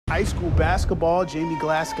high school basketball. Jamie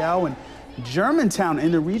Glasgow and Germantown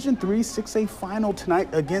in the Region 3 6A final tonight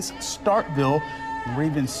against Starkville.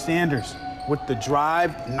 Raven Sanders with the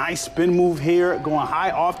drive. Nice spin move here, going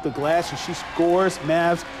high off the glass, and she scores.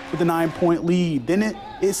 Mavs with a 9-point lead. Then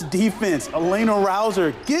it's defense. Elena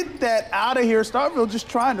Rouser, get that out of here. Starkville just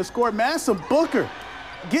trying to score. Massa Booker,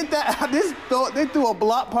 get that out. They threw a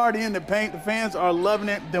block party in the paint. The fans are loving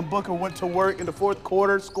it. Then Booker went to work in the fourth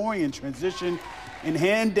quarter, scoring in transition. And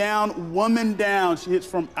hand down, woman down. She hits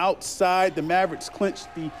from outside. The Mavericks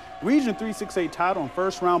clinched the Region 3 6A title in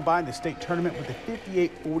first round by the state tournament with a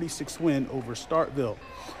 58-46 win over Starkville.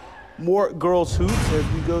 More girls hoops as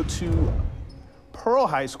we go to Pearl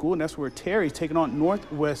High School, and that's where Terry's taking on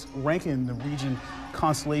Northwest Rankin in the region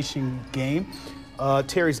consolation game.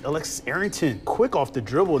 Terry's Alexis Arrington, quick off the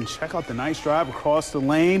dribble, and check out the nice drive across the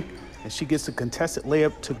lane. And she gets a contested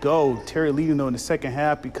layup to go. Terry leading, though, in the second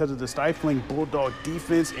half because of the stifling Bulldog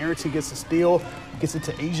defense. Arrington gets a steal, gets it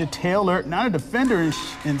to Asia Taylor. Not a defender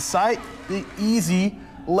in sight. The easy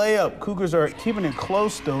layup. Cougars are keeping it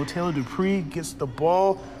close, though. Taylor Dupree gets the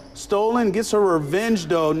ball stolen, gets her revenge,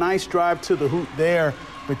 though. Nice drive to the hoop there.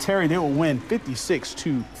 But Terry, they will win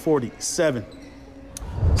 56-47.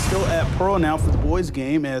 Still at Pearl now for the boys'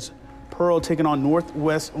 game as Pearl taking on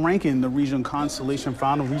Northwest Rankin, the region consolation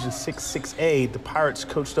final, Region 6 6A. The Pirates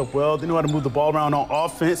coached up well. They know how to move the ball around on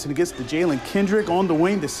offense, and it gets to Jalen Kendrick on the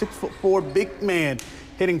wing, the 6'4" big man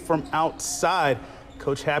hitting from outside.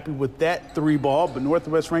 Coach happy with that three ball, but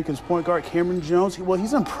Northwest Rankin's point guard Cameron Jones, well,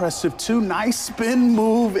 he's impressive too. Nice spin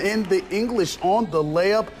move in the English on the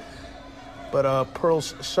layup. But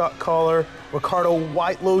Pearl's shot caller, Ricardo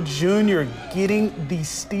Whitelow Jr., getting the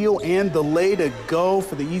steal and the lay to go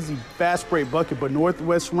for the easy fast break bucket. But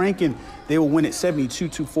Northwest Rankin, they will win it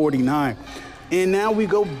 72-49. And now we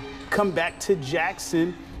come back to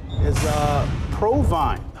Jackson as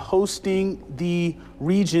Provine hosting the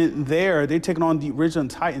region there. They're taking on the Region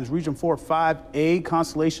Titans, Region 4 5A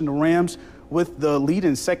consolation. The Rams with the lead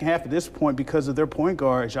in the second half at this point because of their point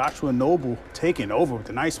guard, Joshua Noble, taking over with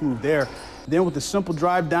a nice move there. Then with a simple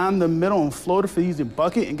drive down the middle and floater for the easy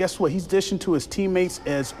bucket. And guess what? He's dishing to his teammates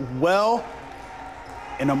as well.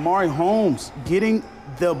 And Amari Holmes getting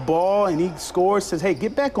the ball, and he scores, says, hey,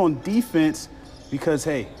 get back on defense because,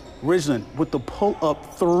 hey, Ridgeland with the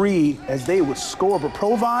pull-up three as they would score. But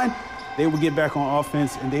Provine, they would get back on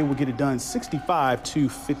offense, and they would get it done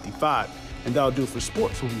 65-55. And that'll do it for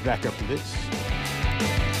sports. We'll be back after this.